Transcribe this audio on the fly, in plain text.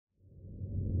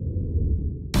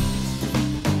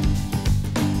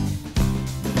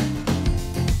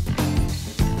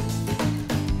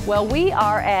Well, we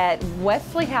are at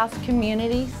Wesley House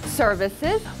Community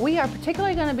Services. We are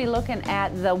particularly going to be looking at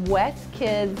the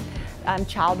WesKids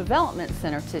Child Development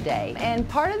Center today. And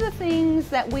part of the things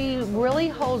that we really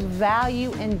hold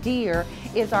value and dear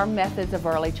is our methods of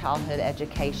early childhood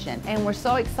education. And we're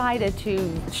so excited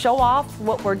to show off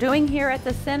what we're doing here at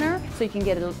the center so you can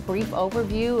get a brief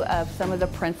overview of some of the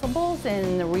principles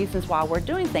and the reasons why we're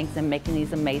doing things and making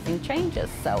these amazing changes.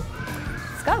 So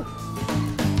let's go.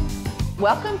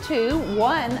 Welcome to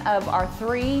one of our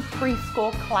 3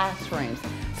 preschool classrooms.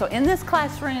 So in this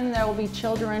classroom, there will be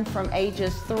children from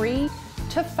ages 3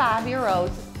 to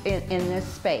 5-year-olds in this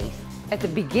space. At the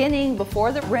beginning,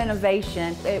 before the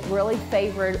renovation, it really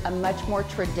favored a much more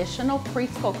traditional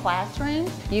preschool classroom.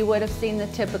 You would have seen the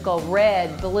typical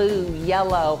red, blue,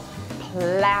 yellow,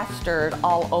 plastered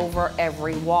all over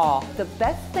every wall. The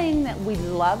best thing that we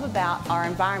love about our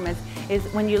environments is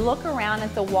when you look around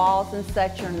at the walls and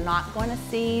such, you're not going to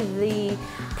see the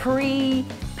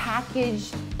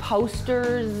pre-packaged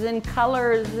posters and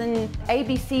colors and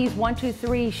ABCs 1, 2,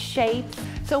 3 shapes.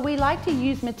 So we like to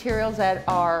use materials that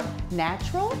are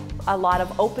natural, a lot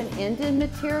of open-ended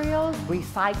materials,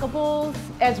 recyclables,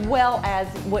 as well as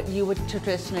what you would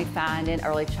traditionally find in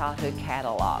early childhood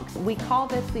catalogs. We call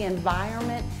this the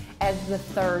environment as the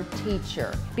third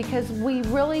teacher because we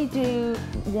really do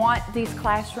want these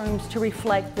classrooms to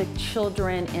reflect the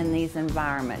children in these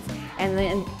environments and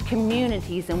the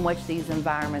communities in which these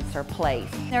environments are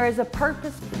placed. There is a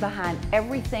purpose behind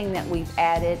everything that we've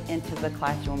added into the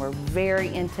classroom. We're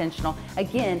very intentional.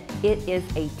 Again, it is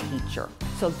a teacher.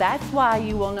 So that's why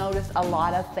you will notice a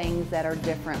lot of things that are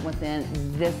different within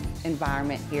this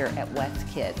environment here at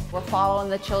WesKids. We're following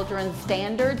the children's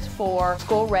standards for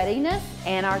school readiness,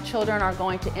 and our children are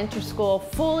going to enter school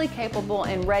fully capable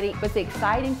and ready. But the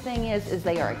exciting thing is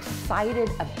they are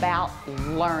excited about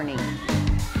learning.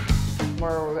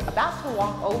 We're about to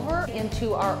walk over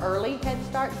into our early Head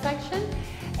Start section,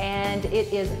 and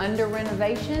it is under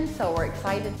renovation, so we're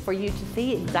excited for you to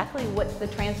see exactly what the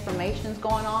transformation is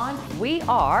going on. We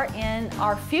are in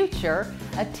our future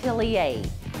atelier,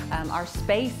 our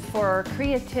space for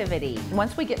creativity.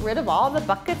 Once we get rid of all the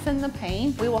buckets and the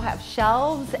paint, we will have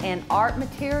shelves and art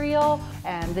material,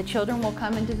 and the children will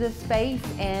come into this space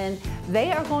and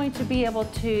they are going to be able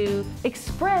to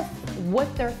express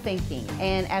what they're thinking.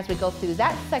 And as we go through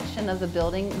that section of the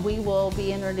building, we will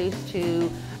be introduced to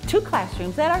 2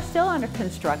 classrooms that are still under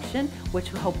construction,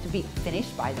 which we hope to be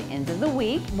finished by the end of the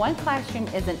week. One classroom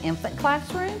is an infant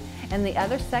classroom, and the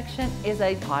other section is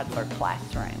a toddler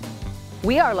classroom.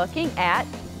 We are looking at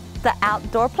the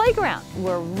outdoor playground.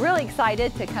 We're really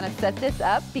excited to kind of set this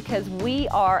up because we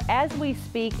are, as we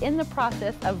speak, in the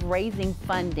process of raising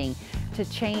funding to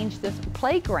change this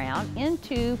playground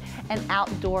into an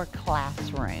outdoor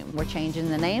classroom. We're changing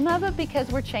the name of it because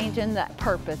we're changing the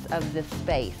purpose of this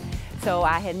space. So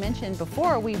I had mentioned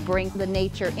before, we bring the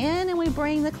nature in and we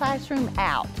bring the classroom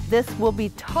out. This will be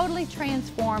totally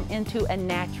transformed into a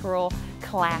natural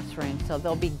classroom. So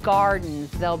there'll be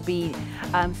gardens, there'll be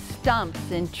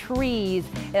stumps and trees.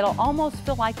 It'll almost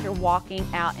feel like you're walking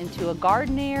out into a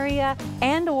garden area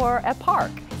and or a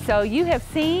park. So you have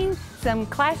seen some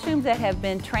classrooms that have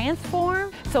been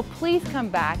transformed. So please come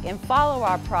back and follow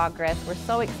our progress. We're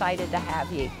so excited to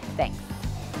have you. Thanks.